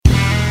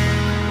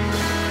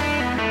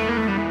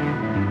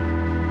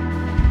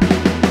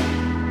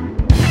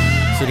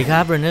ดีค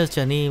รับ Runner's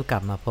Journey กลั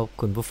บมาพบ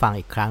คุณผู้ฟัง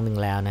อีกครั้งหนึ่ง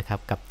แล้วนะครับ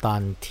กับตอ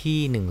นที่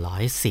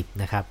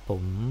110นะครับผ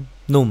ม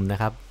หนุ่มนะ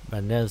ครับ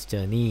Runner's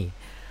Journey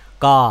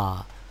ก็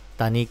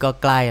ตอนนี้ก็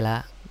ใกล้แล้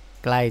ว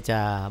ใกล้จะ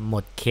หม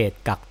ดเขต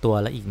กักตัว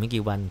แล้วอีกไม่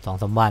กี่วัน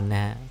 2-3 วันน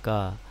ะฮะ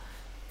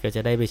ก็จ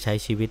ะได้ไปใช้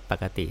ชีวิตป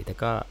กติแต่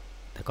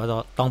ก็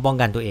ต้องป้อง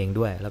กันตัวเอง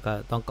ด้วยแล้วก็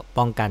ต้อง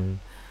ป้องกัน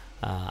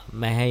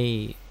ไม่ใ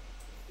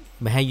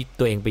ห้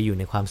ตัวเองไปอยู่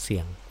ในความเสี่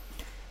ยง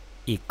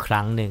อีกค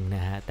รั้งหนึ่งน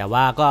ะฮะแต่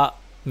ว่าก็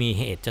มี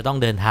เหตุจะต้อง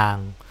เดินทาง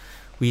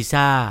วี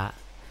ซ่า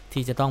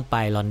ที่จะต้องไป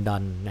ลอนดอ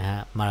นนะฮะ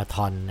มาราธ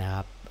อนนะค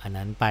รับอัน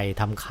นั้นไป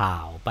ทำข่า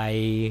วไป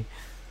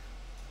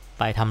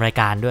ทำราย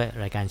การด้วย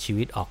รายการชี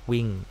วิตออก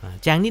วิ่ง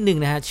แจ้งนิดนึง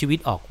นะฮะชีวิต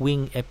ออกวิ่ง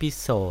เอพิ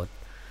โซด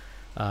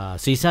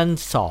ซีซั่น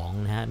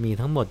2นะฮะมี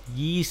ทั้งหมด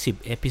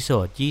20เอพิโซ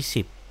ด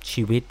20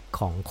ชีวิตข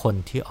องคน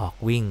ที่ออก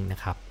วิ่งนะ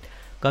ครับ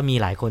ก็มี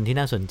หลายคนที่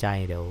น่าสนใจ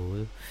เดี๋ยว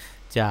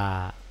จะ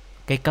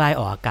ใกล้ๆ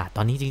ออกอากาศต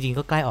อนนี้จริงๆ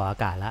ก็ใกล้ออกอา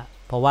กาศแล้ว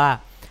เพราะว่า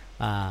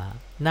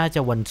น่าจ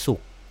ะวันศุ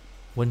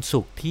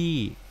กร์ที่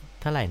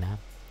เท่าไหร่นะ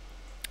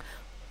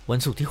วัน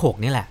ศุกร์ที่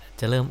6นี่แหละ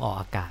จะเริ่มออก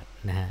อากาศ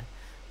นะฮะ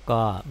ก็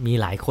มี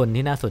หลายคน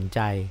ที่น่าสนใจ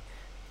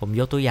ผม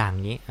ยกตัวอย่าง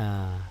นี้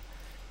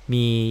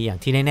มีอย่าง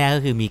ที่แน่ๆก็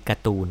คือมีกา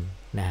ร์ตูน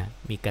นะฮะ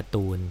มีการ์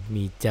ตูน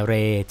มีเจ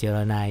ร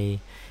นัย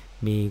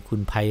มีคุ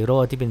ณไพโร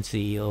จน์ที่เป็น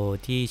CEO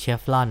ที่เช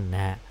ฟลอนน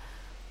ะฮะ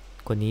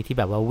คนนี้ที่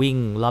แบบว่าวิ่ง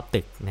รอบ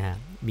ตึกนะฮะ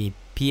มี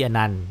พี่อ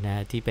นันต์น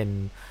ะที่เป็น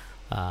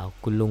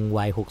คุณลุง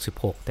วัย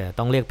66แต่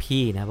ต้องเรียก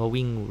พี่นะเพราะ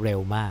วิ่งเร็ว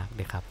มาก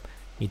นะครับ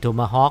มีโท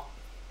มาฮอค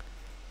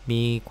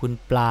มีคุณ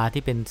ปลา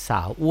ที่เป็นส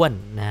าวอ้วน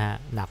นะฮะ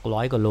หนัก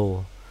100 กว่าโล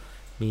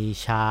มี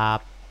ชา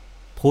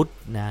พุทธ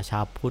นะชา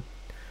พุทธ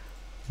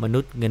มนุ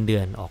ษย์เงินเดื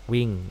อนออก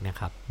วิ่งนะ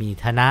ครับมี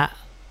ธนะ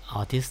อ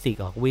อทิสติก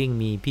ออกวิ่ง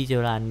มีพี่จ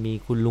รัญมี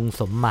คุณลุง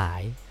สมหมา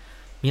ย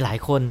มีหลาย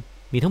คน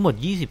มีทั้งหมด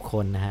20ค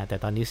นนะฮะแต่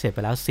ตอนนี้เสร็จไป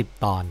แล้ว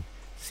10 ตอน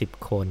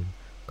10คน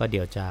ก็เ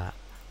ดี๋ยวจะ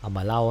เอาม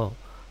าเล่า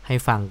ให้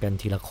ฟังกัน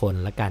ทีละคน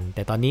ละกันแ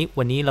ต่ตอนนี้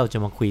วันนี้เราจะ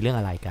มาคุยเรื่อง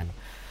อะไรกัน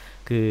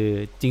คือ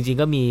จริง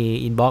ๆก็มี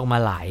อินบ็อกซ์มา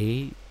ห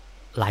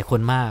ลายค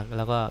นมากแ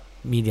ล้วก็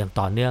มีอย่าง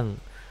ต่อเนื่อง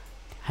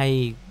ให้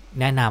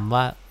แนะนำ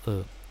ว่า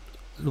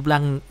รูป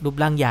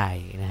ร่างใหญ่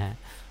นะฮะ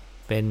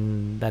เป็น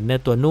รันเนอ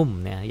ร์ตัวนุ่ม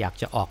เนี่ยอยาก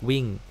จะออก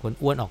วิ่งคน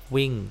อ้วนออก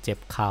วิ่งเจ็บ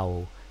เข่า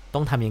ต้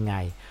องทำยังไง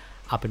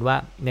เอาเป็นว่า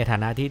ในฐา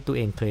นะที่ตัวเ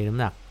องเคยน้ำ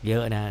หนักเยอ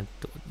ะนะ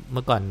เ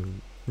มื่อก่อน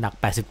หนัก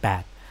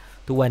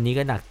88ทุกวันนี้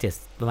ก็หนัก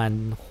7ประมาณ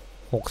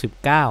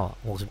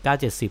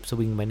69 70ส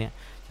วิงไปเนี่ย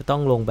จะต้อ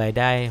งลงไป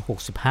ได้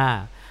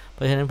65เพ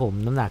ราะฉะนั้น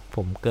น้ำหนักผ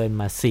มเกิน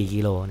มา4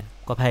 กิโลเนี่ย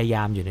ก็พยาย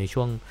ามอยู่ใน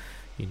ช่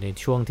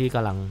วงที่ก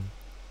ำลัง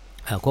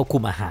ควบคุ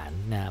มอาหาร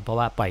นะเพราะ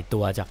ว่าปล่อยตั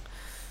วจาก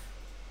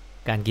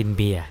การกินเ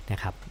บียร์นะ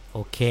ครับโอ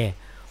เค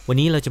วัน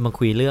นี้เราจะมา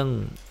คุยเรื่อง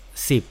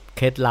10เ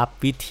คล็ดลับ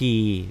วิธี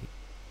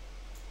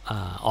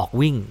ออก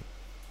วิ่ง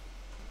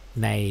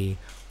ใน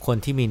คน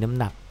ที่มีน้ำ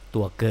หนัก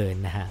ตัวเกิน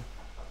นะฮะ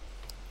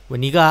วัน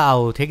นี้ก็เอา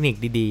เทคนิค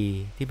ดี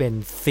ๆที่เป็น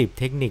10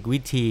เทคนิควิ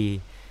ธี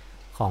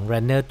ของรั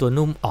นเนอร์ตัว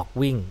นุ่มออก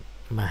วิ่ง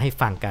มาให้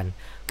ฟังกัน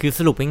คือส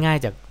รุปง่าย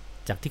ๆ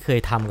จากที่เคย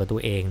ทำกับตั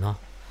วเองเนาะ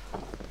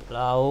แ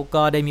ล้ว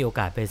ก็ได้มีโอ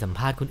กาสไปสัมภ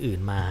าษณ์คนอื่น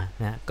มา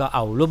นะก็เอ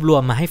ารวบรว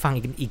มมาให้ฟัง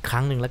อีกค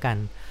รั้งหนึ่งแล้วกัน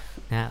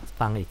นะ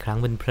ฟังอีกครั้ง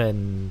เพลิน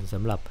ๆส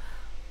ำหรับ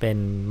เป็น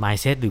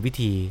mindset หรือวิ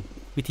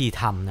ธี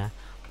ทำนะ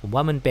ผมว่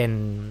ามันเ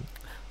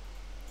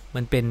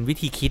ป็นวิ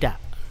ธีคิดอะ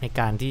ใน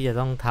การที่จะ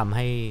ต้องทำใ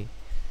ห้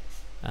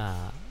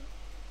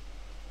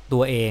ตั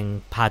วเอง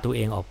พาตัวเอ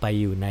งออกไป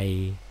อยู่ใน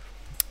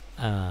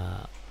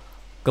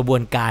กระบว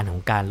นการขอ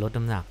งการลด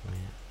น้ำหนัก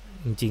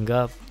จริงๆ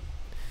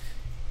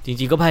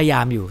ก็พยาย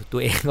ามอยู่ตั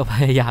วเองก็พ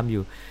ยายามอ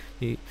ยู่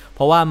เพ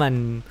ราะว่ามัน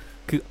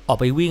คือออก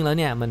ไปวิ่งแล้ว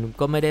เนี่ยมัน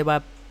ก็ไม่ได้ว่า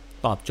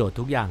ตอบโจทย์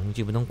ทุกอย่างจ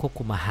ริงๆมันต้องควบ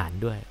คุมอาหาร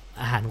ด้วย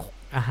อา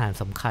หาร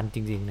สำคัญจ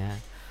ริงๆนะ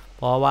เ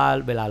พราะว่า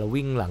เวลาเรา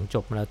วิ่งหลังจ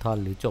บมาราธอน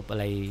หรือจบอะ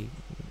ไร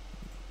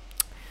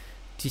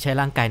ที่ใช้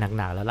ร่างกาย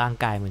หนักๆแล้วร่าง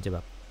กายมันจะแบ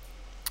บ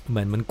เห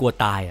มือนมันกลัว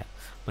ตายอ่ะ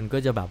มันก็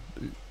จะแบบ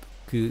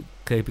คือ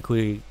เคยไป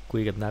คุ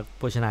ยกับนักโ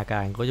ภชนากา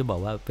รก็จะบอก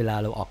ว่าเวลา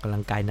เราออกกำลั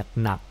งกาย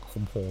หนักๆ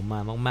โหมมา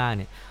มากๆเ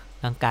นี่ย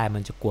ร่างกายมั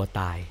นจะกลัว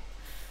ตาย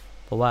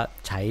เพราะว่า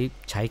ใ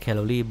ช้แคล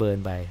อรี่เบิร์น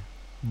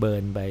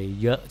ไป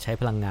เยอะใช้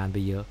พลังงานไป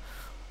เยอะ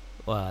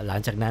หลัง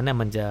จากนั้นน่ะ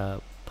มันจะ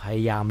พย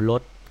ายามล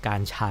ดกา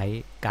รใช้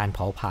การเผ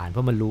าผลาญเพร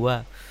าะมันรู้ว่า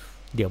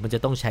เดี๋ยวมันจะ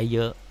ต้องใช้เย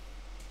อะ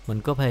มัน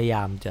ก็พยาย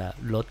ามจะ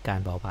ลดการ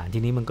เผาผลาญที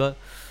นี้มันก็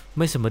ไ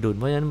ม่สมดุลเ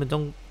พราะฉะนั้นมันต้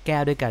องแก้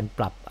ด้วยการป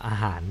รับอา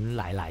หาร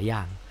หลายๆอ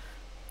ย่าง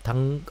ทั้ง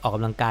ออกก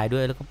ำลังกายด้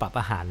วยแล้วก็ปรับ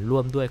อาหารร่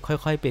วมด้วย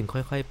ค่อยๆเป็นค่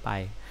อยๆไป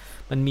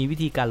มันมีวิ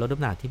ธีการลดน้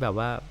ำหนักที่แบบ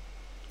ว่า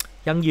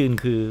ยั่งยืน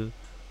คือ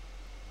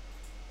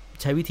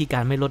ใช้วิธีกา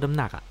รไม่ลดน้ำ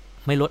หนักอ่ะ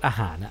ไม่ลดอา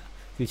หารอ่ะ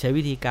คือใช้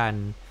วิธีการ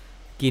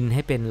กินใ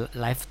ห้เป็น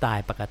ไลฟ์สไต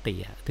ล์ปกติ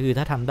อ่ะคือ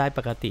ถ้าทำได้ป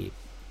กติ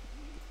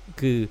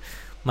คือ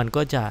มัน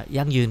ก็จะ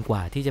ยั่งยืนกว่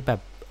าที่จะแบบ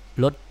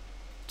ลด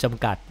จ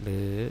ำกัดหรื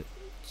อ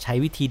ใช้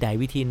วิธีใด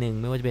วิธีหนึ่ง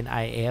ไม่ว่าจะเป็น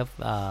IF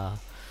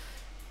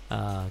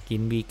กิ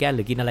นวีแกนห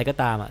รือกินอะไรก็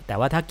ตามอ่ะแต่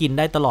ว่าถ้ากิน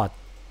ได้ตลอด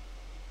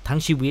ทั้ง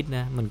ชีวิตน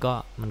ะมัน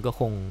ก็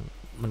ค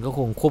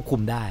งควบคุ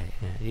มได้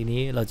นะที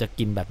นี้เราจะ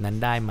กินแบบนั้น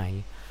ได้ไหม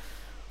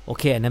โอ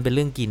เคอันนั้นเป็นเ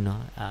รื่องกินเนา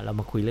ะเรา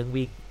มาคุยเรื่อง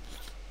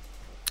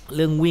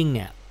วิ่งเ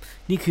นี่ย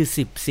นี่คือ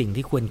10สิ่ง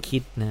ที่ควรคิ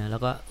ดนะแล้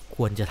วก็ค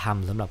วรจะท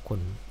ำสำหรับคน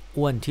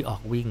อ้วนที่ออ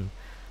กวิ่ง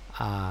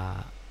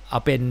เอา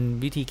เป็น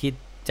วิธีคิด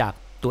จาก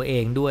ตัวเอ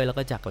งด้วยแล้ว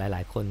ก็จากหล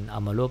ายๆคนเอา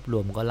มารวบร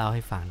วมก็เล่าใ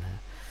ห้ฟังน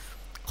ะ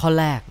ข้อ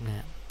แรกน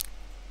ะ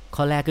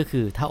ข้อแรกก็คื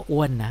อถ้าอ้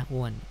วนนะ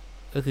อ้วน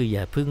ก็คืออ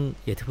ย่าเ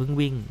พิ่ง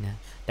วิ่งนะ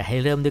แต่ให้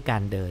เริ่มด้วยกา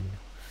รเดิน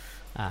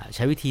ใ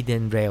ช้วิธีเดิ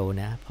นเร็ว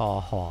นะพอ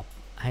หอบ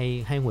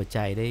ให้หัวใจ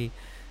ไ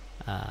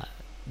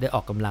ด้อ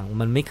อกกำลัง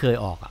มันไม่เคย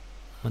ออก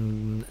มัน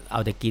เอ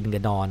าแต่กินกั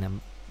บนอนนะ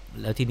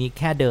แล้วทีนี้แ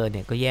ค่เดินเ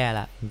นี่ยก็แย่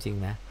ละจริง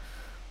ๆนะ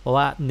เพราะ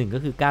ว่าหนึ่งก็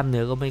คือกล้ามเ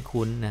นื้อก็ไม่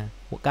คุ้นนะ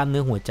กล้ามเนื้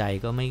อหัวใจ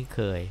ก็ไม่เค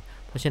ย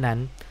เพราะฉะนั้น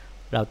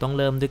เราต้อง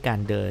เริ่มด้วยการ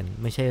เดิน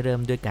ไม่ใช่เริ่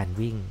มด้วยการ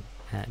วิ่ง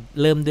นะ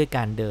เริ่มด้วยก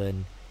ารเดิน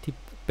ที่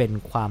เป็น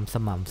ความส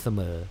ม่ำเส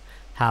มอ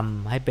ท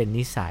ำให้เป็น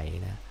นิสัย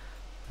นะ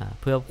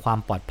เพื่อความ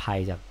ปลอดภัย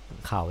จาก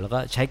เขาแล้วก็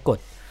ใช้กฎ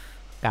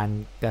การ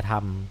กระท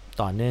ำ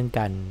ต่อเนื่อง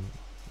กัน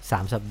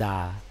3 สัปดา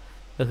ห์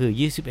ก็คือ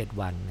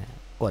21 วันนะ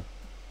กฎ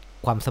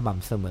ความสม่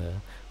ำเสมอ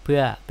เพื่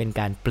อเป็น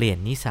การเปลี่ยน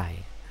นิสัย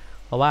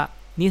เพราะว่า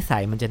นิสั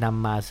ยมันจะน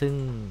ำมาซึ่ง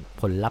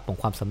ผลลัพธ์ของ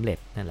ความสำเร็จ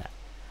นั่นแหละ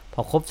พ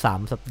อครบ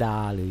3 สัปดา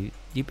ห์หรือ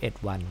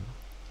21 วัน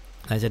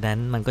หลังจากนั้น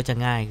มันก็จะ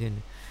ง่ายขึ้น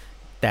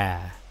แต่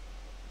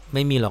ไ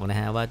ม่มีหรอกนะ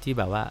ฮะว่าที่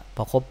แบบว่าพ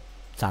อครบ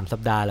3 สั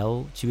ปดาห์แล้ว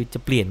ชีวิตจะ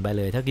เปลี่ยนไปเ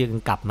ลยถ้ายั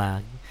งกลับมา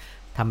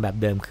ทำแบบ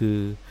เดิมคื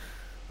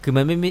อ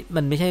มัน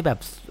ไม่ใช่แบบ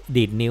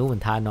ดีดนิ้วเหมือ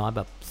นทานอสแ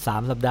บบ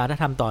3 สัปดาห์ถ้า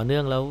ทำต่อเนื่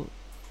องแล้ว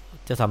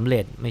จะสำเ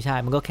ร็จไม่ใช่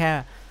มันก็แค่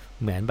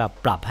เหมือนแบบ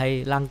ปรับให้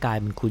ร่างกาย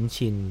มันคุ้น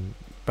ชิน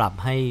ปรับ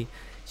ให้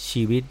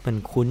ชีวิตมัน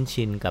คุ้น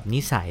ชินกับนิ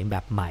สัยแบ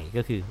บใหม่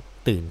ก็คือ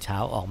ตื่นเช้า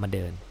ออกมาเ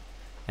ดิน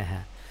นะฮ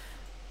ะ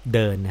เ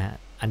ดินนะฮะ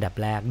อันดับ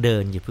แรกเดิ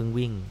นอย่าเพิ่ง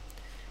วิ่ง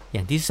อย่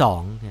างที่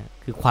2เนี่ย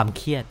คือความเ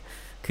ครียด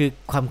คือ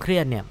ความเครี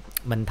ยดเนี่ย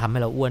มันทำให้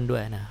เราอ้วนด้ว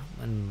ยนะ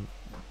มัน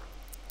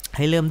ใ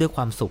ห้เริ่มด้วยค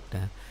วามสุขน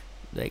ะ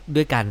ด้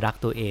วยการรัก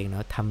ตัวเองเนา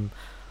ะท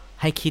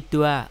ำให้คิดด้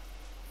วยว่า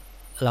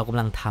เรากำ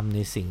ลังทำใน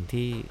สิ่ง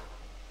ที่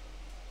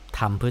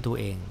ทำเพื่อตัว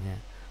เองน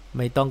ะไ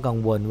ม่ต้องกัง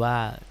วลว่า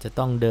จะ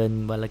ต้องเดิน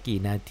วันละกี่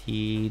นาที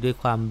ด้วย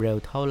ความเร็ว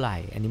เท่าไหร่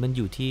อันนี้มันอ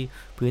ยู่ที่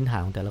พื้นฐา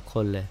นของแต่ละค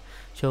นเลย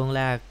ช่วงแ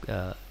รก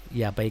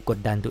อย่าไปกด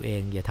ดันตัวเอ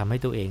งอย่าทำให้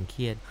ตัวเองเค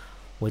รียด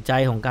หัวใจ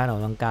ของการออก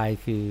กำลังกาย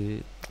คือ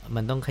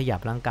มันต้องขยับ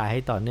ร่างกายใ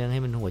ห้ต่อเนื่องใ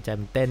ห้มันหัวใจ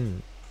มันเต้น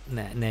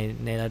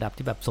ในระดับ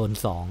ที่แบบโซน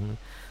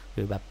2ห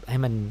รือแบบให้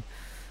มัน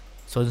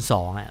โซน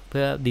2เ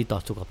พื่อดีต่อ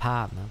สุขภา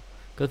พนะ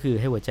ก็คือ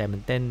ให้หัวใจมั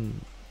นเต้น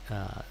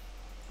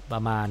ปร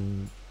ะมาณ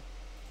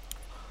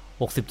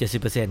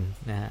 60-70% น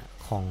ะฮะ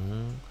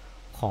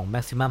ของ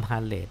maximum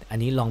heart rate อัน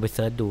นี้ลองไปเ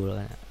ซิร์ชดูแล้ว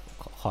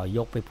ขอย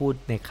กไปพูด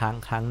ในค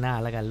รั้งหน้า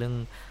แล้วกันเ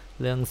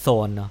รื่องโซ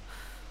นเนาะ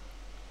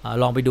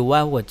ลองไปดูว่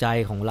าหัวใจ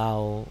ของเรา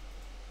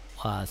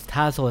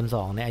ถ้าโซน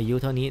2ในอายุ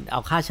เท่านี้เอ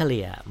าค่าเฉ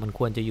ลี่ยมันค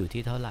วรจะอยู่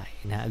ที่เท่าไหร่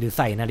นะหรือใ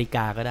ส่นาฬิก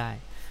าก็ได้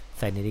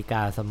ใส่นาฬิก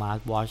าสมาร์ท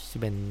วอชที่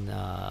เป็น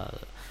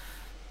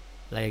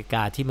นาฬิก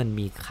าที่มัน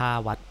มีค่า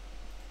วัด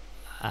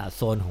โ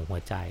ซนของหัว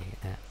ใจ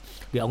นะ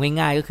หรือเอา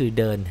ง่ายๆก็คือ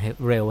เดิน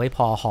เร็วให้พ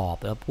อหอบ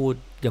แล้วพูด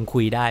ยังคุ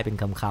ยได้เป็น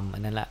คำๆอั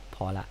นนั้นแหละพ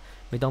อละ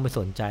ไม่ต้องไปส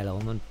นใจหรอก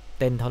ว่ามัน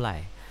เต้นเท่าไหร่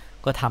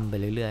ก็ทำไป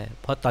เรื่อย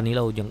ๆเพราะตอนนี้เ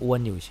รายังอ้ว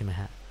นอยู่ใช่ไหม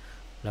ฮะ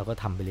เราก็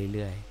ทำไปเ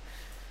รื่อย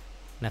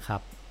ๆนะครั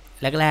บ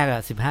แรก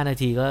ๆ15 นา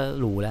ทีก็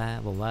หรูแล้ว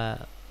ผมว่า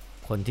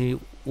คนที่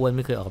อ้วนไ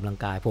ม่เคยออกกำลัง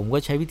กายผม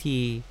ใช้วิธี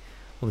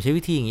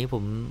อย่างนี้ผ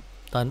ม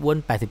ตอนอ้วน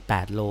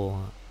88 โล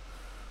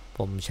ผ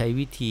มใช้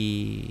วิธี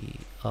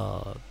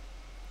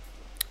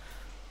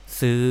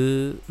ซื้อ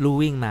ลู่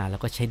วิ่งมาแล้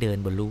วก็ใช้เดิน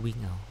บนลู่วิ่ง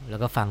เอาแล้ว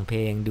ก็ฟังเพล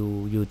งดู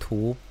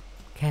YouTube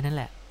แค่นั้นแ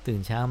หละตื่น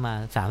เช้ามา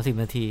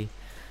30 นาที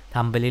ท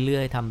ำไปเรื่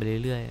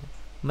อย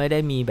ๆไม่ได้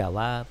มีแบบ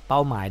ว่าเป้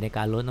าหมายในก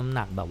ารลดน้ำห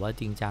นักแบบว่า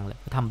จริงจังเลย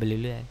ก็ทำไป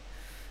เรื่อย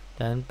ๆต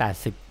อนนั้น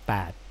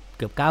88เ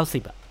กือบ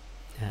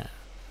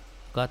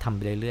90ก็ทำไป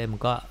เรื่อยๆมั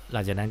นก็ห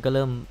ลังจากนั้นก็เ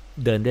ริ่ม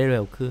เดินได้เ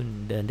ร็วขึ้น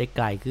เดินได้ไ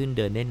กลขึ้นเ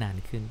ดินได้นาน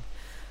ขึ้น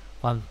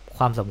ค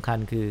วามสำคัญ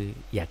คือ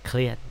อย่าเค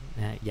รียดน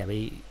ะอย่า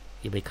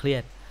ไปเครีย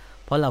ด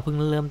เพราะเราเพิ่ง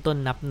เริ่มต้น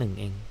นับ1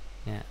เอง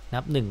นะนั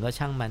บ1ก็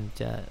ช่างมัน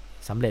จะ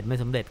สำเร็จไม่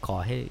สำเร็จขอ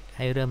ใ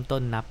ห้เริ่มต้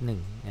นนับ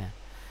1นะ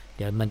เ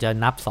ดี๋ยวมันจะ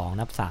นับ2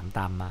นับ3ต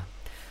ามมา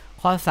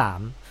ข้อ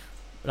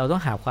3เราต้อ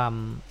งหา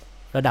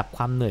ระดับค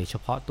วามเหนื่อยเฉ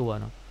พาะตัว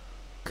เนาะ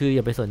คืออ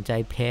ย่าไปสนใจ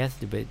เพส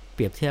อย่าไปเป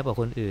รียบเทียบกับ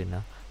คนอื่นเน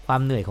าะควา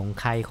มเหนื่อยของ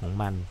ใครของ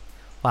มัน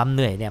ความเห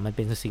นื่อยเนี่ยมันเ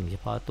ป็นสิ่งเฉ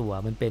พาะตัว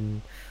มันเป็น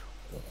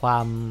ควา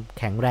ม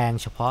แข็งแรง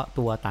เฉพาะ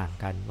ตัวต่าง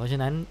กันเพราะฉะ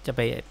นั้นจะไ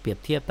ปเปรียบ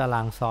เทียบตาร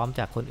างซ้อม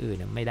จากคนอื่น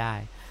เนี่ยไม่ได้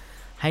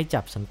ให้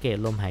จับสังเกต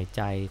ลมหายใ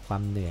จควา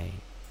มเหนื่อย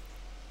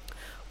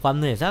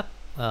สัก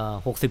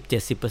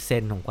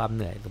60-70% ของความเ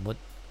หนื่อยสมมติ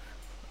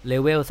เล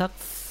เวลสัก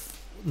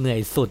เหนื่อย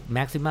สุดแ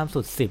ม็กซิมัม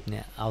สุด10เ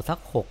นี่ยเอาสัก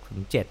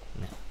6-7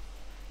เนี่ย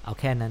เอา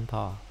แค่นั้นพ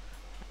อ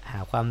หา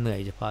ความเหนื่อย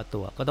เฉพาะ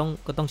ตัวก็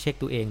ต้องเช็ค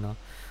ตัวเองเนาะ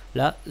แ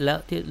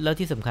ล้ว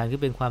ที่สำคัญคื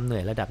อเป็นความเหนื่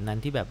อยระดับนั้น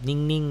ที่แบบ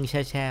นิ่ง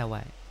ๆแช่ไ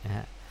ว้นะฮ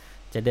ะ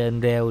จะเดิน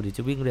เร็วหรือจ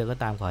ะวิ่งเร็วก็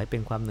ตามขอให้เป็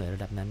นความเหนื่อยร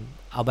ะดับนั้น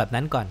เอาแบบ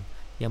นั้นก่อน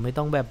ยังไม่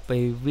ต้องแบบไป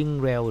วิ่ง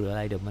เร็วหรืออะ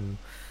ไรเดี๋ยว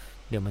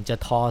มันจะ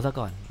ท้อซะ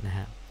ก่อนนะฮ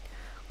ะ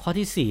ข้อ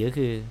ที่4ก็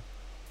คือ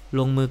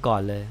ลงมือก่อ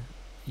นเลย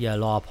อย่า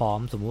รอพร้อม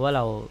สมมุติ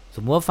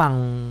ว่าฟั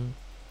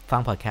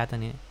งพอดแคสต์ตัว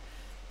นี้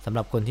สำห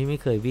รับคนที่ไม่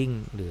เคยวิ่ง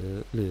ห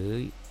รือ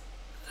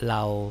เร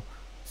า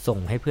ส่ง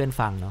ให้เพื่อน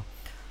ฟังเนาะ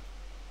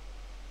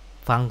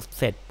ฟัง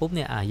เสร็จปุ๊บเ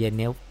นี่ยเย็น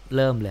นี้เ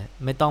ริ่มเลย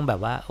ไม่ต้องแบ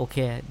บว่าโอเค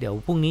เดี๋ยว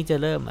พรุ่งนี้จะ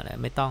เริ่มอะไร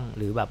ไม่ต้อง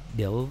หรือแบบเ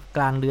ดี๋ยวก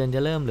ลางเดือนจ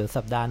ะเริ่มหรือ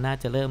สัปดาห์หน้า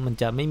จะเริ่มมัน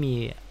จะไม่มี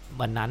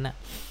วันนั้นอะ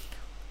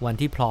วัน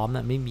ที่พร้อมอ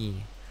ะไม่มี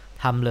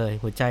ทำเลย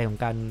หัวใจของ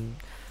การ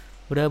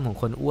เริ่มของ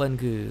คนอ้วน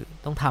คือ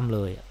ต้องทำเล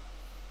ย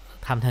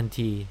ทำทัน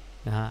ที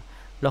นะฮะ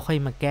แล้วค่อย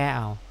มาแก้เ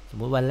อาสม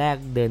มุติวันแรก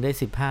เดินได้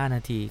15น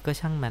าทีก็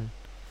ช่างมัน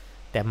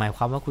แต่หมายค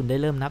วามว่าคุณได้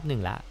เริ่มนับ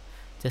1ละ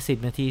จะ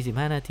10นาที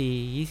15นาที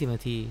20น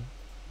าที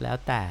แล้ว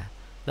แต่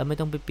แล้วไม่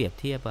ต้องไปเปรียบ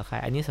เทียบกับใคร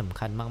อันนี้สำ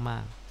คัญมา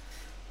ก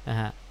ๆนะ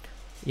ฮะ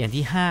อย่าง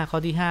ที่5ข้อ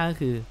ที่5ก็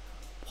คือ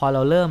พอเร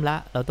าเริ่มละ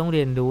เราต้องเ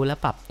รียนรู้และ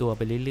ปรับตัวไ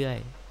ปเรื่อย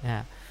ๆนะฮ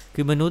ะ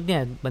คือมนุษย์เนี่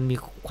ยมันมี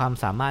ความ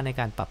สามารถใน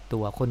การปรับตั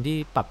วคนที่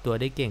ปรับตัว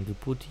ได้เก่งคือ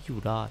ผู้ที่อยู่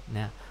รอดน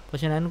ะเพรา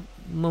ะฉะนั้น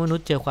เมื่อมนุษ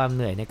ย์เจอความเ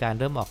หนื่อยในการ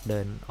เริ่มออกเดิ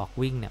นออก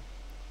วิ่งเนี่ย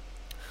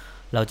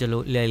เราจะ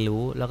เรียน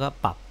รู้แล้วก็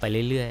ปรับไป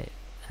เรื่อย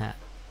ๆฮะ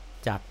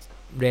จาก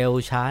เร็ว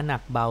ช้าหนั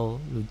กเบา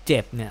หรือเจ็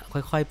บเนี่ย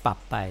ค่อยๆปรับ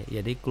ไปอย่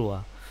าได้กลัว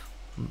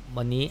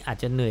วันนี้อาจ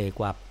จะเหนื่อย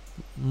กว่า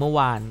เมื่อว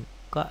าน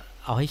ก็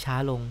เอาให้ช้า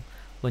ลง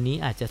วันนี้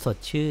อาจจะสด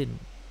ชื่น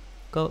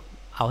ก็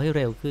เอาให้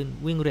เร็วขึ้น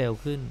วิ่งเร็ว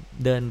ขึ้น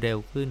เดินเร็ว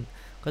ขึ้น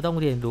ก็ต้อง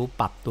เรียนรู้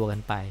ปรับตัวกั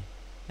นไป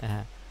นะฮ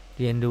ะ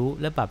เรียนรู้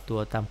และปรับตัว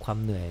ตามความ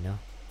เหนื่อยเนาะ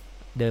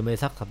เดินไป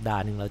สักสัปดา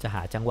ห์หนึ่งเราจะห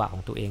าจังหวะขอ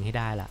งตัวเองให้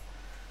ได้ละ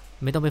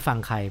ไม่ต้องไปฟัง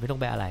ใครไม่ต้อง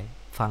ไปอะไร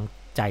ฟัง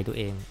ใจตัว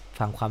เอง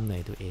ฟังความเหนื่อ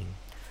ยตัวเอง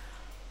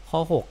ข้อ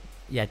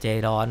6อย่าใจ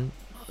ร้อน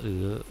หรื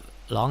อ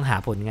ร้องหา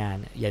ผลงาน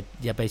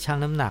อย่าไปชั่ง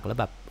น้ำหนักแล้ว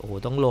แบบโอ้โห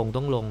ต้อง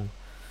ลง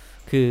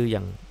คืออย่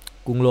าง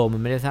กรุงโรมมั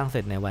นไม่ได้สร้างเส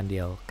ร็จในวันเดี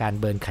ยวการ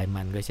เบิร์นไข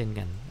มันก็เช่น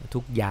กันทุ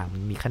กอย่างมั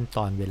นมีขั้นต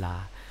อนเวลา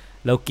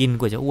เรากิน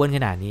กว่าจะอ้วนข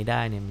นาดนี้ไ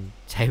ด้เนี่ยมัน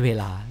ใช้เว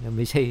ลาไ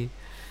ม่ใช่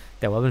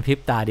แต่ว่ามันพริบ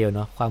ตาเดียวเ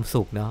นาะความ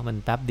สุขเนาะมัน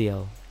แป๊บเดียว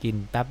กิน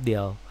แป๊บเดี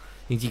ยว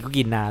จริงๆก็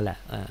กินนานแหละ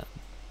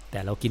แต่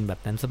เรากินแบบ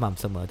นั้นสม่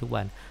ำเสมอทุก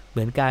วันเห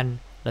มือนกัน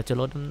เราจะ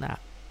ลดน้ำหนัก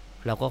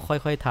เราก็ค่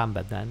อยๆทำแบ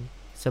บนั้น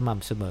สม่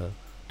ำเสมอ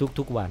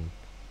ทุกๆวัน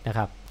นะค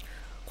รับ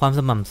ความส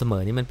ม่ำเสม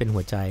อนี่มันเป็น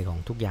หัวใจของ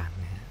ทุกอย่าง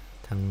นะฮะ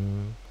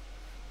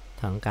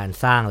ทั้งการ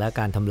สร้างและ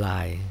การทำลา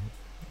ย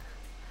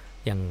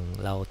อย่าง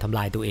เราทำล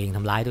ายตัวเองท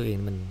ำร้ายตัวเอง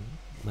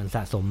มันส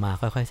ะสมมา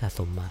ค่อยๆสะส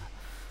มมา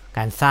ก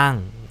ารสร้าง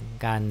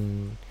การ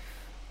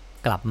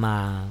กลับมา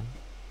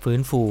ฟื้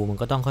นฟูมัน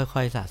ก็ต้องค่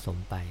อยๆสะสม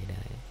ไปนะ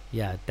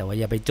แต่ว่า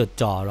อย่าไปจด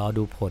จ่อรอ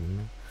ดูผล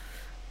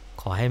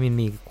ขอให้มัน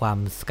มีความ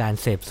การ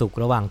เสพสุข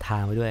ระหว่างทา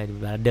งไปด้วย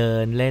เวลาเดิ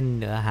นเล่น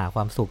หาค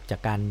วามสุขจา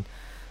กการ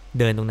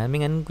เดินตรงนั้นไม่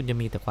งั้นคุณจะ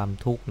มีแต่ความ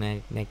ทุกข์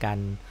ในการ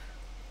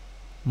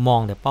มอ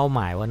งแต่เป้าหม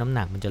ายว่าน้ำห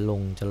นักมันจะล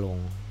ง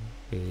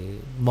หรือ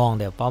มอง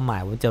แต่เป้าหมา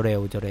ยว่าจะเร็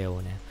ว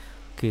เนี่ย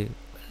คือ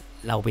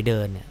เราไปเดิ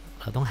นเนี่ย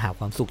เราต้องหาค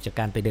วามสุขจาก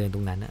การไปเดินต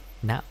รงนั้น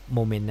นะโม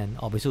เมนต์นั้น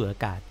ออกไปสู่อา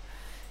กาศ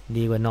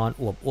ดีกว่านอน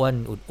อวบอ้วน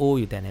อุดอู้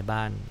อยู่แต่ใน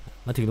บ้าน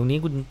มาถึงตรงนี้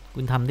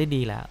คุณทำได้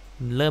ดีแล้ว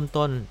เริ่ม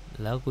ต้น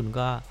แล้วคุณ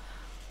ก็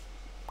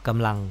ก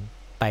ำลัง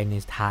ไปใน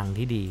ทาง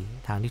ที่ดี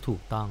ทางที่ถู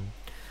กต้อง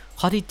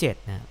ข้อที่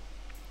7นะ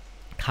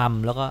ท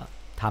ำแล้วก็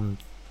ท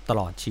ำต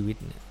ลอดชีวิต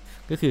เนี่ย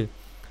ก็คือ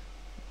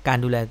การ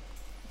ดูแล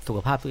สุข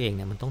ภาพตัวเองเ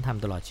นี่ยมันต้องท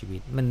ำตลอดชีวิ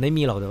ตมันไม่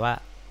มีหรอกแต่ว่า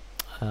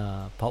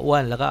พออ้ว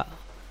นแล้วก็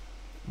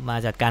มา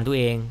จัดการตัว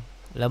เอง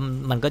แล้ว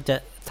มันก็จะ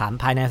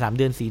ภายใน3เ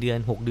ดือน4เดือน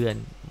6เดือน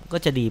ก็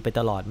จะดีไป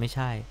ตลอดไม่ใ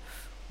ช่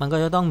มันก็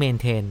จะต้องเมน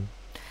เ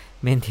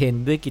ทน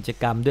ด้วยกิจ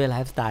กรรมด้วยไล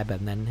ฟ์สไตล์แบ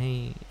บนั้น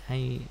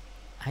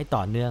ให้ต่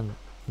อเนื่อง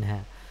นะฮ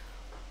ะ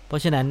เพรา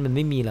ะฉะนั้นมันไ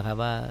ม่มีหรอกครับ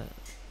ว่า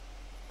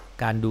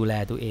การดูแล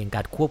ตัวเองก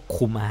ารควบ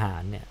คุมอาหา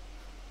รเนี่ย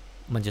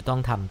มันจะต้อง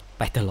ทำ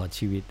ไปตลอด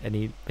ชีวิตอัน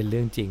นี้เป็นเ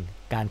รื่องจริง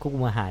การควบคุ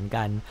มอาหารก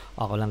าร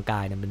ออกกำลังกา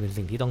ยเนี่ยเป็น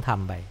สิ่งที่ต้องท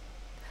ำไป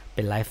เ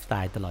ป็นไลฟ์สไต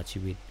ล์ตลอดชี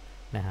วิต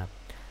นะครับ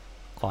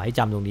ขอให้จ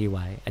ำตรงนี้ไ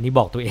ว้อันนี้บ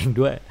อกตัวเอง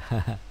ด้วย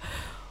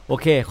โอ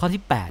เคข้อ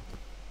ที่8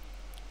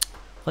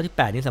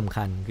นี่สำ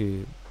คัญคือ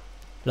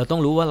เราต้อ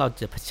งรู้ว่าเรา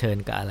จะเผชิญ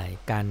กับอะไร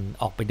การ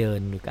ออกไปเดิน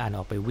หรือการอ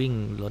อกไปวิ่ง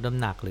ลดน้ำ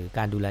หนักหรือก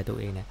ารดูแลตัว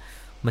เองเนี่ย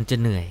มันจะ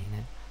เหนื่อยน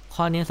ะ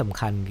ข้อนี้สำ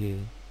คัญคือ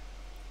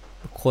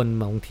คน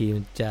บางที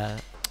มันจะ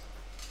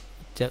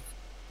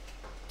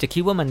คิ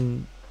ดว่ามัน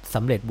ส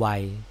ำเร็จไว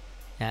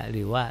นะห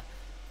รือว่า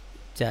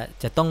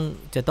จะ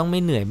ต้องไ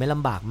ม่เหนื่อยไม่ล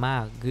ำบากมา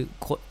กคือ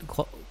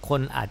ค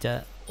นอาจจะ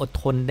อด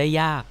ทนได้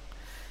ยาก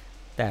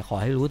แต่ขอ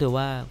ให้รู้เถอะ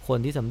ว่าคน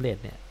ที่สำเร็จ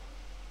เนี่ย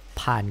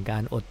ผ่านกา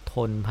รอดท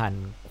นผ่าน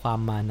ความ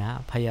มานะ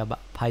พ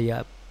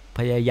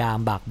ยายาม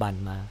บากบั่น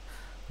มา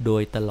โด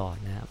ยตลอด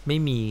นะไม่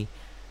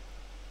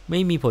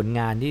มีผล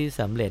งานที่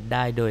สำเร็จไ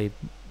ด้โ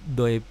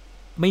ดย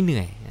ไม่เห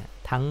นื่อยนะ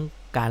ทั้ง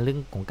เรื่อง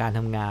ของการท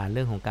ำงานเ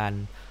รื่องของการ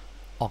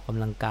ออกก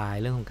ำลังกาย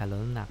เรื่องของการลด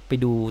น้ำหนักไป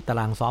ดูตา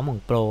รางซ้อมขอ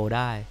งโปรไ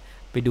ด้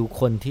ไปดู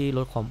คนที่ล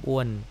ดความอ้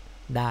วน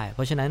ได้เพ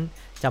ราะฉะนั้น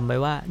จำไว้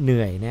ว่าเห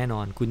นื่อยแน่นอ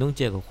นคุณต้องเ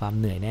จอกับความ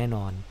เหนื่อยแน่น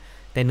อน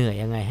แต่เหนื่อย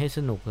ยังไงให้ส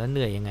นุกและเห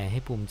นื่อยยังไงให้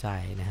ภูมิใจ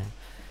นะฮะ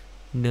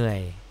เหนื่อย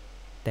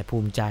แต่ภู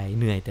มิใจ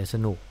เหนื่อยแต่ส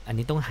นุกอัน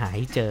นี้ต้องหาใ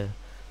ห้เจอ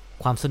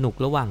ความสนุก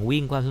ระหว่าง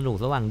วิ่งความสนุก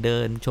ระหว่างเดิ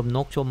นชมน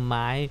กชมไ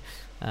ม้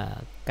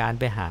การ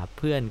ไปหาเ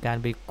พื่อนการ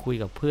ไปคุย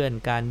กับเพื่อน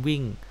การวิ่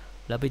ง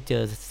แล้วไปเจ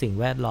อสิ่ง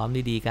แวดล้อม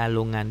ดีๆการล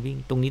งงานวิ่ง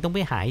ตรงนี้ต้องไป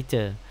หาให้เจ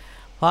อ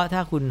เพราะถ้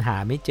าคุณหา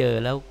ไม่เจอ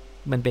แล้ว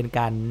มันเป็นก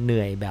ารเห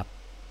นื่อยแบบ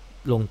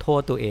ลงโท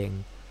ษตัวเอง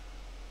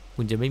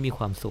คุณจะไม่มีค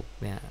วามสุข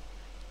เนี่ย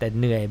แต่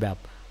เหนื่อยแบบ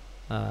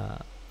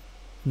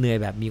เหนื่อย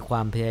แบบมีคว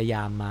ามพยาย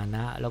ามมาน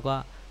ะแล้วก็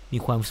มี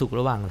ความสุข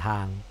ระหว่างทา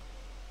ง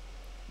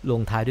ล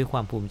งท้ายด้วยคว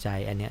ามภูมิใจ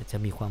อันเนี้ยจะ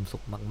มีความสุ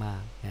ขมา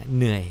กๆนะเ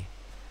หนื่อย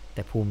แ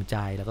ต่ภูมิใจ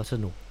แล้วก็ส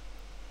นุก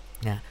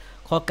นะ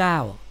ข้อ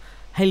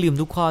9ให้ลืม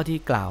ทุกข้อที่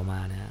กล่าวมา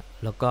นะ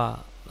แล้วก็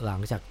หลั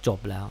งจากจบ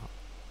แล้ว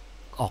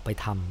ออกไป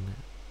ทำน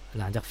ะ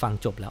หลังจากฟัง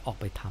จบแล้วออก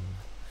ไปท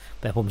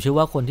ำแต่ผมเชื่อ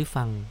ว่าคนที่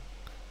ฟัง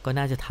ก็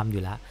น่าจะทำอ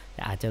ยู่แล้วแ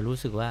ต่อาจจะรู้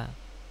สึกว่า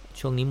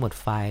ช่วงนี้หมด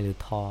ไฟหรือ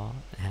ท้อ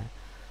นะฮะ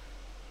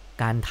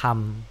การท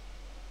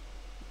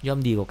ำย่อม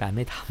ดีกว่าการไ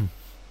ม่ท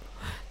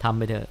ำทำไ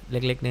ปเถอะเ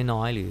ล็กๆน้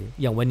อยๆหรือ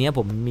อย่างวันนี้ผ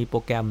มมีโปร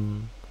แกรม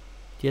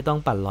ที่จะต้อง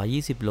ปั่น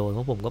120 โลเพร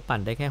าะผมก็ปั่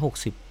นได้แค่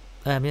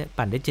60ไม่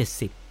ปั่นได้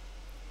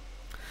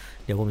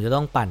70เดี๋ยวผมจะต้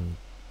องปั่น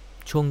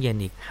ช่วงเย็น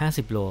อีก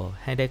50 โล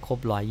ให้ได้ครบ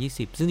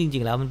120ซึ่งจริ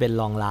งๆแล้วมันเป็น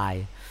ลองไล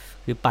น์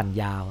คือปั่น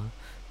ยาว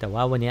แต่ว่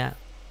าวันนี้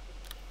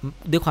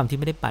ด้วยความที่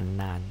ไม่ได้ปั่น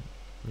นาน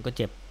มันก็เ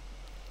จ็บ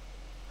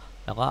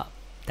แล้วก็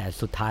แต่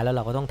สุดท้ายแล้วเร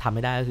าก็ต้องทำใ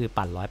ห้ได้ก็คือ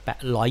ปั่น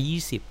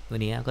120วั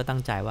นนี้ก็ตั้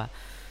งใจว่า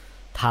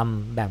ท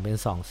ำแบ่งเป็น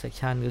2เซส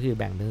ชันก็คือ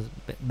แบ่ง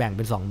เ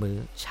ป็น2มื้อ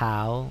เช้า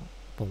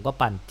ผมก็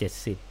ปั่น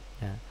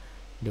70นะ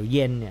เดี๋ยวเ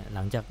ย็นเนี่ยห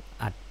ลังจาก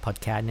อัดพอด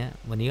แคสต์เนี้ย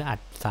วันนี้ก็อัด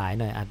สาย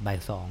หน่อยอัดบ่าย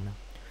2นะ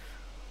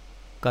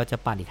ก็จะ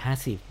ปั่นอีก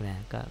50น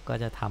ะก็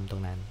จะทำตร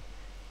งนั้น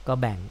ก็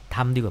แบ่งท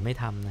ำดีกว่าไม่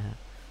ทำนะฮะ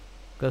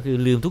ก็คือ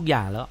ลืมทุกอย่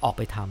างแล้วออกไ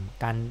ปท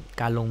ำ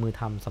การลงมือ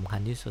ทำสำคั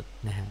ญที่สุด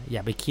นะฮะอย่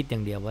าไปคิดอย่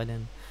างเดียวว่านั่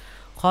น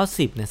ข้อ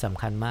10เนี่ยส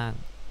ำคัญมาก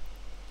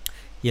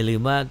อย่าลื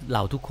มว่าเร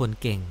าทุกคน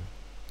เก่ง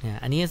นะ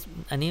อันนี้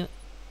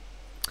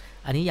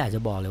อยากจะ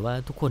บอกเลยว่า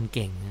ทุกคนเ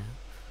ก่งนะ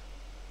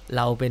เ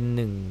ราเป็นห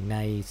นึ่งใน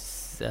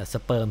ส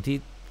เปิร์มที่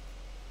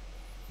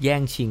แย่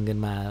งชิงกัน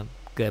มา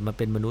เกิดมาเ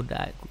ป็นมนุษย์ไ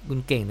ด้คุณ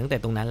เก่งตั้งแต่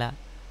ตรงนั้นแล้ว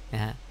น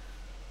ะฮะ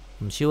ผ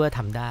มเชื่อว่าท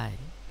ำได้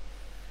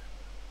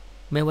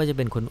ไม่ว่าจะเ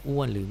ป็นคนอ้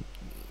วนหรือ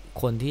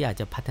คนที่อยาก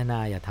จะพัฒนา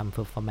อยากทำเพ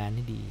อร์ฟอร์แมนซ์ใ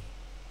ห้ดี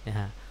นะ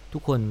ฮะทุ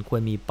กคนคว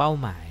รมีเป้า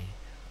หมาย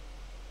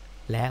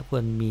และคว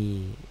รมี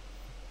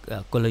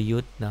กลยุ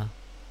ทธ์เนาะ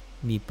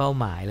มีเป้า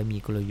หมายและมี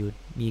กลยุทธ์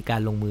มีกา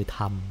รลงมือท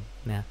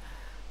ำนะ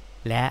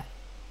และ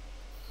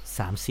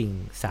3 สิ่ง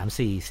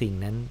 3-4 สิ่ง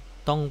นั้น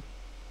ต้อง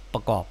ป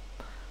ระกอบ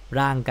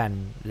ร่างกัน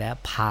และ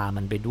พา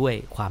มันไปด้วย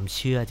ความเ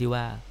ชื่อที่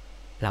ว่า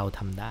เราท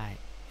ำได้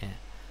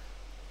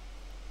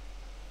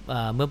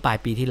เมื่อปลาย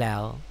ปีที่แล้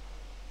ว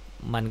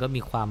มันก็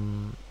มีความ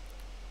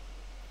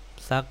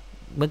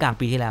เมื่อกลาง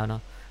ปีที่แล้วเนา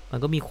ะมัน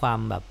ก็มีความ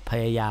แบบพ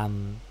ยายาม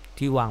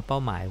ที่วางเป้า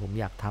หมายผม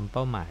อยากทำเ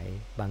ป้าหมาย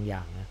บางอย่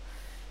างนะ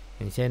อ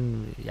ย่างเช่น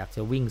อยากจ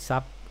ะวิ่งซั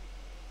บ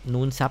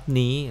นู้นซับ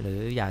นี้หรือ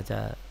อยากจะ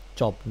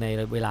จบใน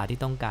เวลาที่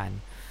ต้องการ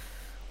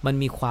มัน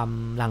มีความ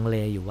ลังเล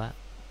อยู่ว่า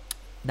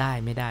ได้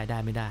ไม่ไ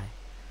ด้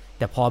แ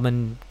ต่พอมัน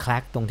คลั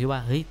กตรงที่ว่า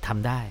เฮ้ยท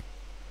ำได้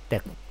แ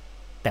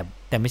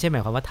ต่ไม่ใช่หมา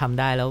ยความว่าทำ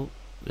ได้แล้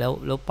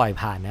วปล่อย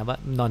ผ่านนะว่า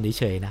นอน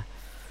เฉยๆนะ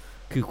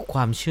คือคว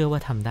ามเชื่อว่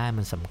าทำได้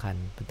มันสำคัญ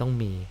มันต้อง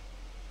มี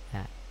น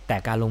ะแต่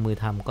การลงมือ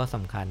ทำก็ส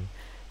ำคัญ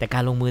แต่กา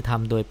รลงมือท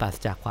ำโดยปราศ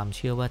จากความเ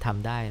ชื่อว่าท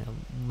ำได้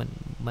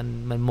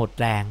มันหมด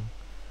แรง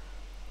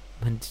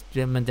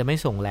มันจะไม่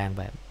ส่งแรง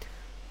แบบ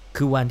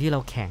คือวันที่เรา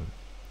แข่ง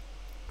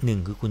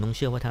1คือคุณต้องเ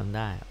ชื่อว่าทำไ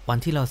ด้วัน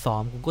ที่เราซ้อ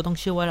มคุณก็ต้อง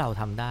เชื่อว่าเรา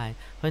ทำได้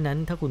เพราะฉะนั้น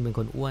ถ้าคุณเป็นค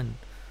นอ้วน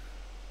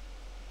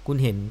คุณ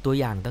เห็นตัว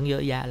อย่างตั้งเยอ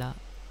ะแยะแล้ว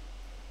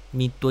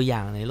มีตัวอย่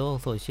างในโลก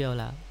โซเชียล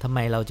แล้วทำไม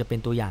เราจะเป็น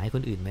ตัวอย่างให้ค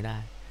นอื่นไม่ได้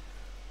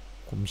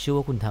ผมเชื่อ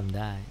ว่าคุณทำไ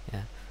ด้น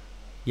ะ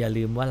อย่า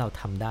ลืมว่าเรา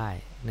ทำได้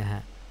นะฮ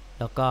ะ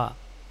แล้วก็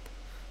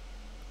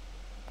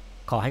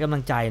ขอให้กำลั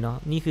งใจเนาะ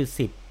นี่คือ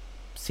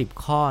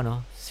10ข้อเนาะ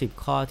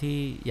10ข้อที่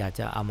อยาก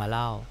จะเอามาเ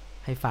ล่า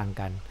ให้ฟัง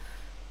กัน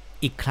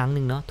อีกครั้งห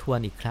นึ่งเนาะทวน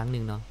อีกครั้งห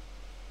นึ่งเนาะ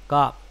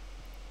ก็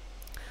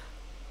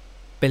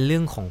เป็นเรื่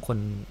องของคน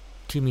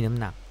ที่มีน้ำ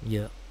หนักเย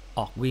อะอ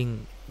อกวิ่ง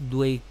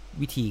ด้วย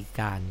วิธี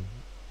การ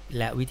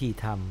และวิธี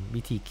ทำ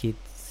วิธีคิด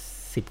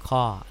10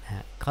ข้อนะฮ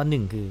ะข้อ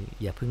1คือ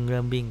อย่าเพิ่งเ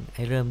ริ่มวิ่งใ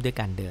ห้เริ่มด้วย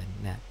การเดิน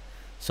นะ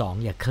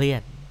2อย่าเครีย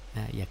ดน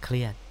ะอย่าเค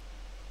รียด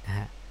นะฮ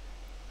ะ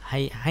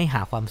ให้ห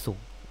าความสุข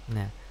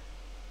นะ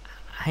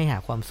ให้หา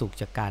ความสุข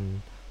จากการ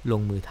ล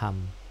งมือท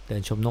ำเดิ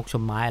นชมนกช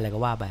มไม้อะไรก็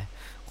ว่าไป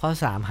ข้อ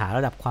3หาร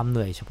ะดับความเห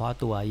นื่อยเฉพาะ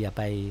ตัวอย่าไ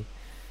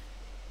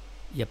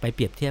ปเป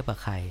รียบเทียบกับ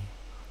ใคร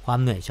ความ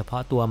เหนื่อยเฉพา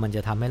ะตัวมันจ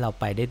ะทำให้เรา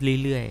ไปได้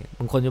เรื่อยๆ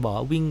บางคนจะบอก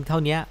ว่าวิ่งเท่า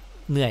นี้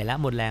เหนื่อยแล้ว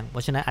หมดแรงเพร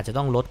าะฉะนั้นอาจจะ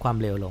ต้องลดความ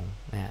เร็วลง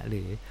นะห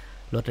รือ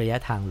ลดระยะ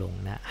ทางลง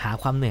นะหา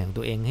ความเหนื่อยของ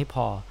ตัวเองให้พ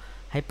อ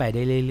ให้ไปไ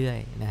ด้เรื่อย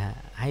ๆนะฮะ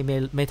ให้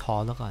ไม่ท้อ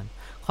แล้วก่อน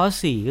ข้อ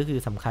4ก็คือ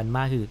สำคัญม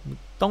ากคือ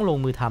ต้องลง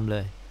มือทำเล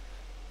ย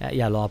นะอ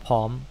ย่ารอพร้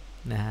อม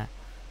นะฮะ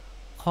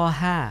ข้อ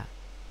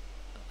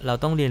5เรา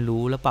ต้องเรียน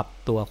รู้และปรับ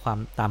ตัว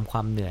ตามคว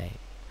ามเหนื่อย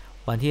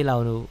วันที่เรา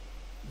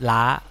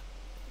ล้า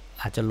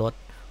อาจจะลด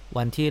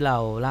วันที่เรา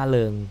ล่าเ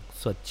ริง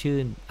สดชื่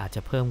นอาจจ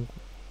ะเพิ่ม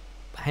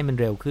ให้มัน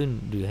เร็วขึ้น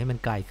หรือให้มัน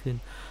ไกลขึ้น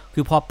คื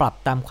อพอปรับ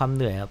ตามความเ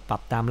หนื่อยปรั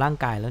บตามร่าง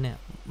กายแล้วเนี่ย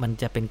มัน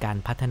จะเป็นการ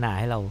พัฒนา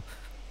ให้เรา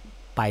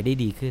ไปได้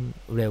ดีขึ้น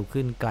เร็ว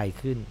ขึ้นไกล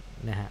ขึ้น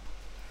นะฮะ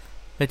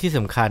และที่ส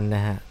ำคัญน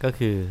ะฮะก็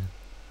คือ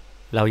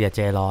เราอย่าใจ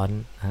ร้อน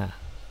ฮะ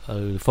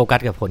โฟกัส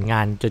กับผลงา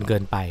นจนเกิ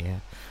นไปน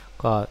ะ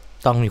ก็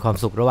ต้องมีความ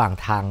สุขระหว่าง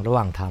ทางระห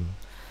ว่างท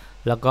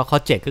ำแล้วก็ข้อ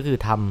7ก็คือ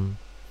ท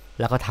ำ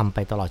แล้วก็ทำไป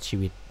ตลอดชี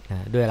วิต น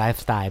ะด้วยไล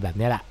ฟ์สไตล์แบบ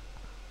นี้แหละ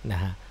นะ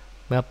ฮะ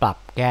เมื่อปรับ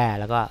แก้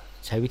แล้วก็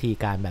ใช้วิธี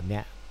การแบบนี้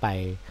ไป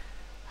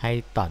ให้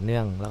ต่อเนื่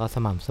องแล้วก็ส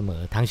ม่ำเสม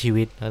อทั้งชี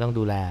วิตแล้วต้อง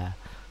ดูแล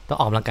ต้อง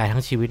ออกกำลังกายทั้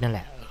งชีวิตนั่นแห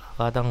ละ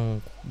ก็ต้อง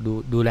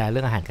ดูแลเ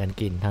รื่องอาหารการ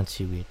กินทั้ง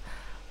ชีวิต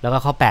แล้วก็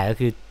ข้อ8ก็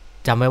คือ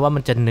จำไว้ว่ามั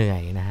นจะเหนื่อ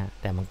ยนะฮะ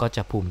แต่มันก็จ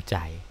ะภูมิใจ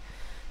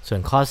ส่วน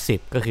ข้อ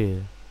10ก็คือ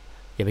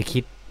อย่าไปคิ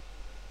ด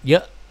เยอ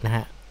ะนะฮ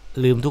ะ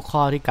ลืมทุกข้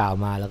อที่กล่าว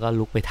มาแล้วก็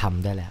ลุกไปท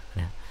ำได้แล้วน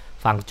ะ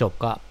ฟังจบ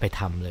ก็ไป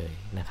ทำเลย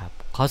นะครับ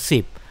ข้อ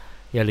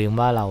10อย่าลืม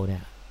ว่าเราเนี่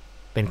ย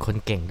เป็นคน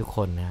เก่งทุกค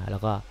นนะแล้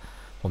วก็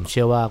ผมเ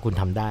ชื่อว่าคุณ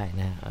ทำได้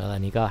นะอั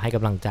นนี้ก็ให้ก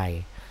ำลังใจ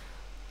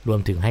รวม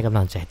ถึงให้กำ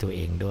ลังใจตัวเอ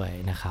งด้วย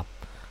นะครับ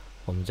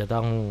ผมจะต้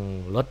อง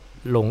ลด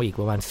ลงอีก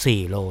ประมาณ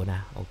4โลนะ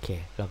โอเค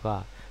แล้วก็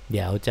เ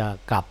ดี๋ยวจะ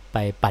กลับไป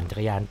ปั่นจั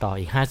กรยานต่อ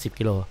อีก50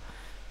กิโล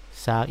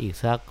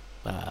สัก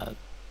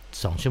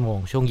2 ชั่วโมง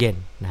ช่วงเย็น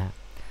นะฮะ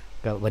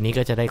ก็วันนี้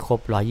ก็จะได้ครบ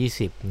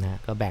120นะ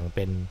ก็แบ่งเ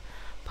ป็น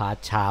พาร์ท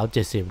เช้า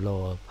70โล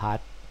พาร์ท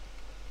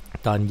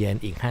ตอนเย็น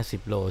อีก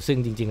50โลซึ่ง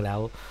จริงๆแล้ว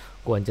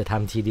ควรจะท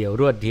ำทีเดียว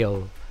รวดเดียว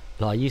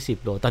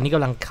120โลตอนนี้ก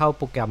ำลังเข้าโ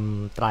ปรแกรม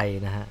ไตร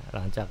นะฮะห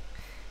ลังจาก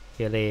เจ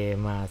เล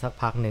มาสัก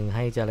พักหนึ่งใ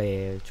ห้เจเล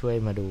ช่วย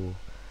มาดู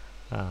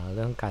เ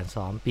รื่องการ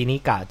ซ้อมปีนี้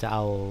กะจะเอ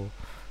า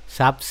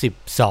ซับ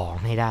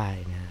12ให้ได้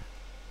นะ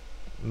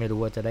ไม่รู้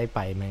ว่าจะได้ไป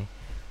ไหม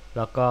แ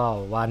ล้วก็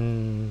วัน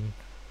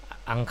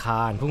อังค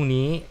ารพรุ่ง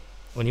นี้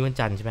วันนี้วัน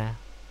จันทร์ใช่ไหม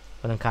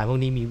วันอังคารพรุ่ง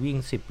นี้มีวิ่ง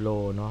10โล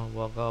เนาะ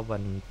ว่าก็วั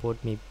นพุธ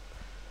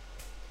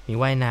มี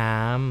ว่ายน้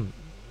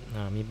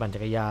ำมีปั่นจั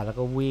กรยานแล้ว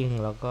ก็วิ่ง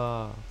แล้วก็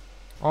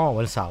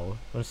วันเสา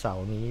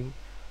ร์นี้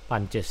ปั่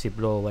น70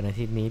โลวันอา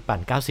ทิตย์นี้ปั่น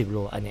90โล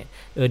อันเนี้ย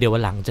เดี๋ยววั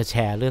นหลังจะแช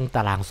ร์เรื่องต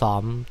ารางซ้อ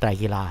มไตร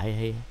กีฬา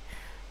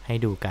ให้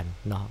ดูกัน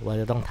เนาะว่า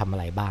จะต้องทำอะ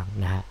ไรบ้าง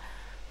นะฮะ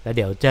แล้วเ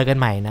ดี๋ยวเจอกัน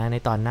ใหม่นะใน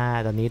ตอนหน้า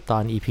ตอนนี้ตอ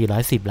น EP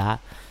 110ละ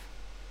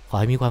ขอ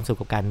ให้มีความสุข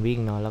กับการวิ่ง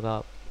เนาะแล้วก็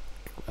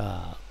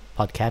พ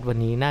อดแคสต์วัน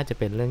นี้น่าจะ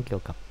เป็นเรื่องเกี่ย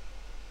วกับ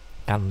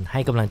การใ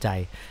ห้กำลังใจ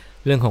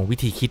เรื่องของวิ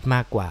ธีคิดม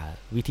ากกว่า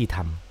วิธีท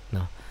ำเน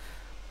าะ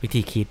วิ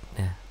ธีคิด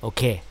นะโอเ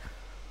ค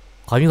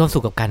ขอให้มีความสุ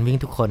ขกับการวิ่ง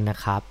ทุกคนนะ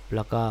ครับแ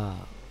ล้วก็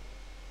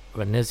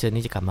Runner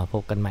Journey จะกลับมาพ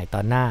บกันใหม่ต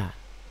อนหน้า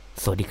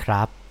สวัสดีค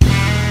รับ